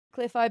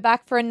Cliffo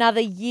back for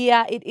another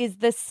year. It is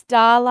the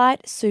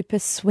Starlight Super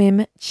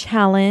Swim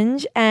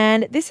Challenge.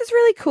 And this is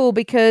really cool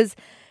because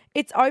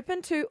it's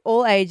open to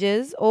all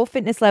ages, all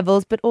fitness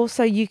levels, but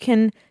also you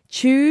can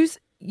choose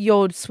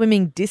your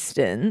swimming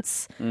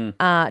distance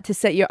to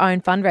set your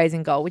own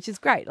fundraising goal, which is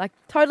great. Like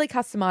totally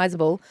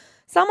customizable.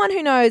 Someone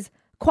who knows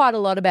quite a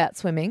lot about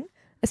swimming,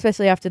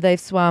 especially after they've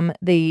swum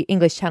the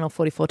English Channel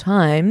 44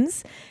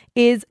 times,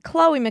 is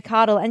Chloe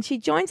McArdle. And she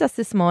joins us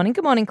this morning.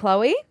 Good morning,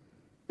 Chloe.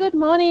 Good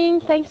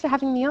morning. Thanks for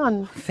having me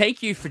on.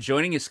 Thank you for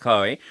joining us,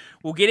 Chloe.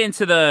 We'll get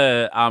into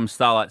the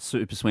Starlight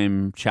Super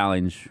Swim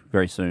Challenge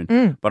very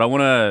soon. But I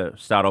want to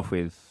start off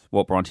with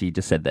what Bronte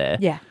just said there.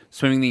 Yeah.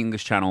 Swimming the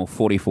English Channel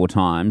 44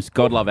 times.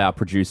 God love our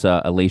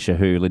producer, Alicia,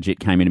 who legit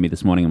came into me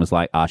this morning and was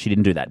like, she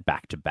didn't do that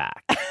back to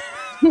back.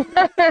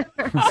 I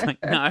was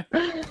like, no,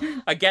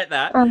 I get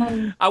that.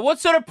 What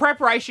sort of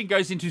preparation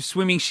goes into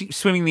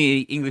swimming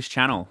the English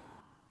Channel?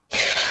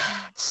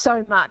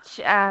 So much.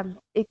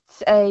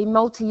 It's a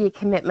multi-year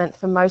commitment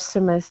for most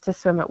swimmers to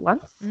swim at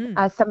once.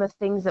 Some of the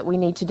things that we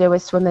need to do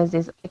as swimmers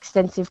is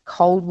extensive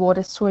cold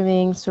water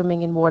swimming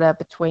in water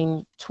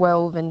between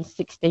 12 and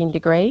 16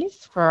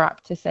 degrees for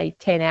up to, say,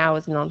 10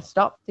 hours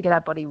non-stop to get our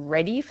body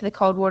ready for the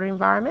cold water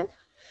environment,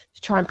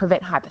 to try and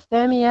prevent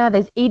hypothermia.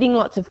 There's eating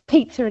lots of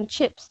pizza and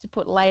chips to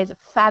put layers of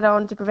fat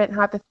on to prevent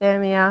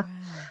hypothermia.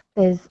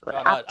 There's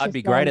I'd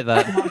be great at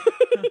that.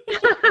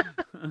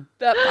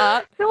 That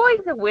part. It's always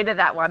a winner,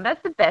 that one.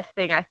 That's the best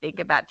thing I think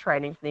about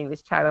training for the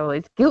English Channel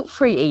is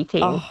guilt-free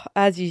eating. Oh,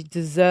 as you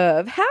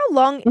deserve. How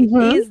long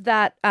is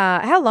that?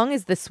 How long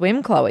is the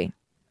swim, Chloe?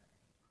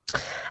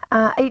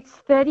 It's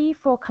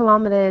 34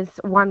 kilometres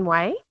one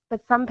way,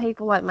 but some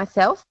people like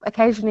myself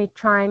occasionally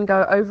try and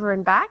go over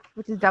and back,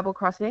 which is double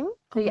crossing.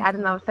 So you add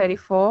another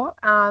 34.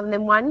 And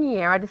then one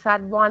year I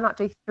decided why not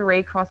do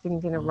 3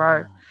 crossings in a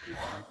row. So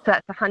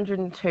that's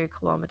 102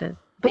 kilometres.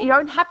 But you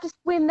don't have to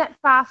swim that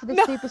fast for the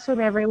super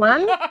swim,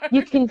 everyone. No.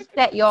 You can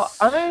set your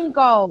own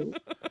goals.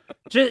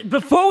 Just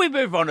before we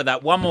move on to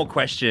that, one more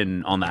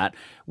question on that.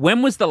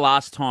 When was the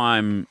last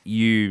time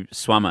you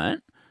swum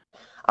it?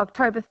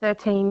 October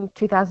 13,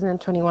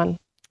 2021.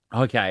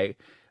 Okay.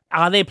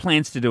 Are there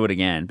plans to do it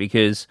again?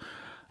 Because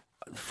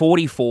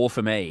 44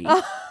 for me,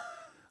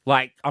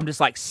 I'm just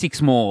like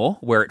 6 more,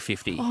 we're at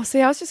 50. Oh,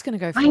 see, I was just going to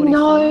go 45. I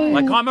know.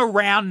 Like, I'm a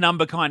round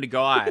number kind of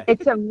guy.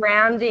 It's a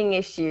rounding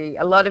issue.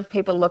 A lot of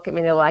people look at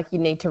me and they're like, you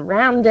need to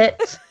round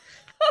it.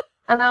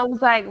 And I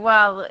was like,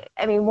 well,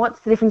 I mean,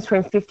 what's the difference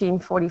between 50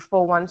 and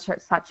 44? One's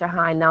such a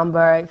high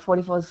number.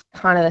 44 is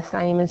kind of the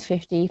same as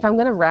 50. If I'm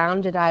going to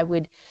round it, I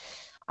would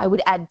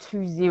add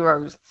 2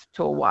 zeros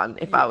to a 1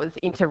 if I was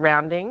into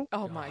rounding.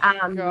 Oh, my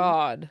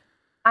God.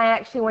 I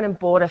actually went and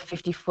bought a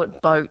 50-foot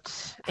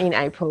boat in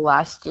April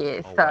last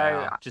year. Oh, so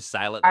wow. Just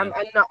sail it then.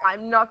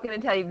 I'm not going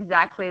to tell you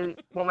exactly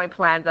what my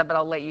plans are, but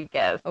I'll let you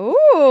guess.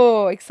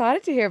 Oh,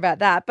 excited to hear about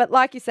that. But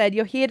like you said,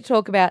 you're here to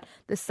talk about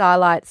the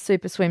Starlight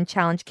Super Swim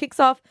Challenge. Kicks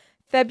off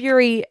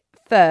February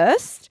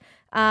 1st.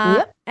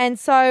 Yep. And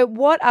so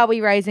what are we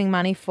raising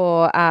money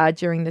for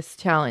during this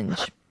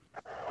challenge?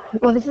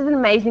 Well, this is an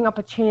amazing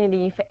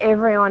opportunity for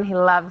everyone who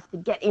loves to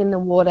get in the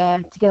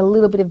water, to get a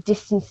little bit of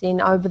distance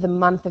in over the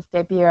month of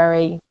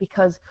February,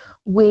 because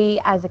we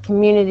as a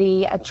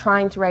community are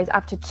trying to raise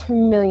up to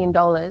 $2 million.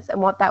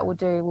 And what that will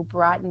do will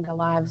brighten the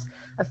lives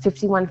of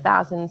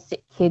 51,000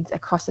 sick kids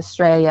across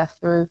Australia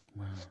through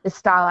the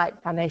Starlight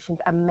Foundation's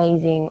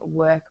amazing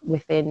work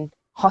within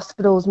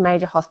hospitals,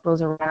 major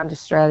hospitals around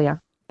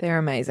Australia. They're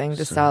amazing,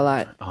 the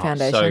Starlight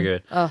Foundation. So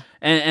good. Oh.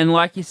 And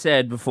like you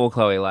said before,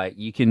 Chloe, like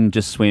you can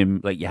just swim,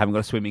 like you haven't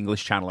got to swim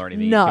English Channel or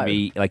anything. No. You can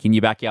be like in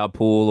your backyard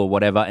pool or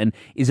whatever. And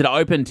is it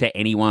open to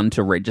anyone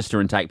to register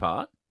and take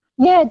part?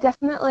 Yeah,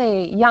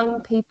 definitely.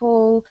 Young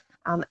people,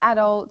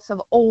 adults of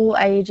all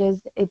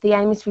ages. The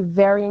aim is to be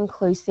very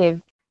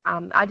inclusive.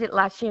 I did it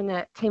last year in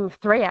a team of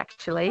 3,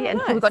 actually,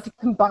 and so we got to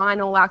combine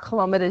all our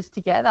kilometres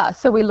together.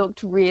 So we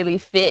looked really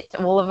fit,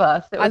 all of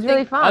us. It was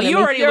really fun. Oh, you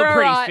already look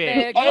pretty right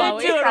fit. there, You're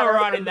doing all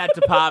right in that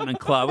department,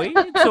 Chloe.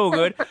 It's all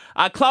good.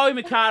 Chloe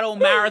McArdle,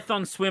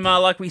 marathon swimmer,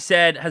 like we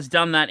said, has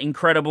done that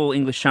incredible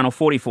English Channel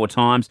 44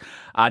 times.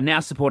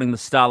 Now supporting the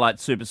Starlight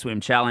Super Swim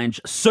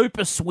Challenge.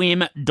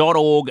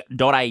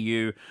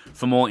 Superswim.org.au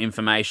for more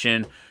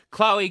information.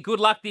 Chloe, good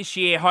luck this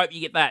year. Hope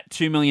you get that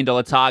 $2 million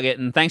target,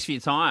 and thanks for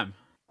your time.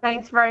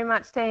 Thanks very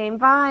much, team.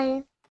 Bye.